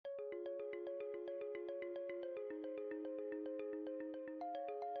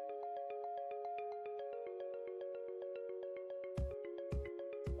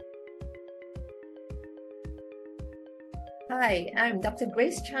Hi, I'm Dr.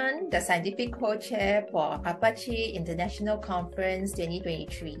 Grace Chan, the Scientific Co-Chair for APAACI International Conference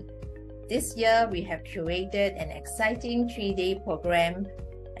 2023. This year, we have curated an exciting 3-day program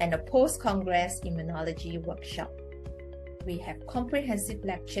and a post-congress immunology workshop. We have comprehensive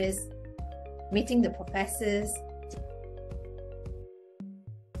lectures, meeting the professors,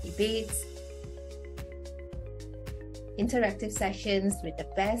 debates, interactive sessions with the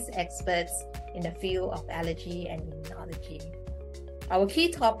best experts in the field of allergy and immunology. Our key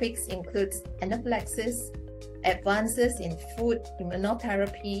topics include anaphylaxis, advances in food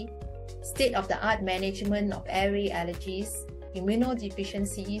immunotherapy, state-of-the-art management of airway allergies,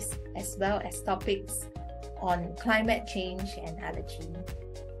 immunodeficiencies, as well as topics on climate change and allergy.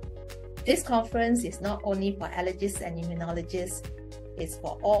 This conference is not only for allergists and immunologists, it's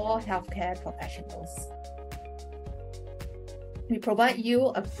for all healthcare professionals. We provide you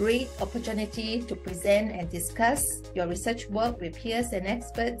a great opportunity to present and discuss your research work with peers and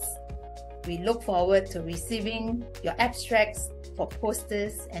experts. We look forward to receiving your abstracts for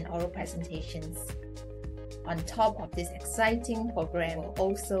posters and oral presentations. On top of this exciting program, we'll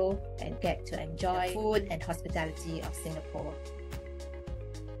also get to enjoy the food and hospitality of Singapore.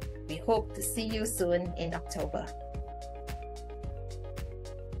 We hope to see you soon in October.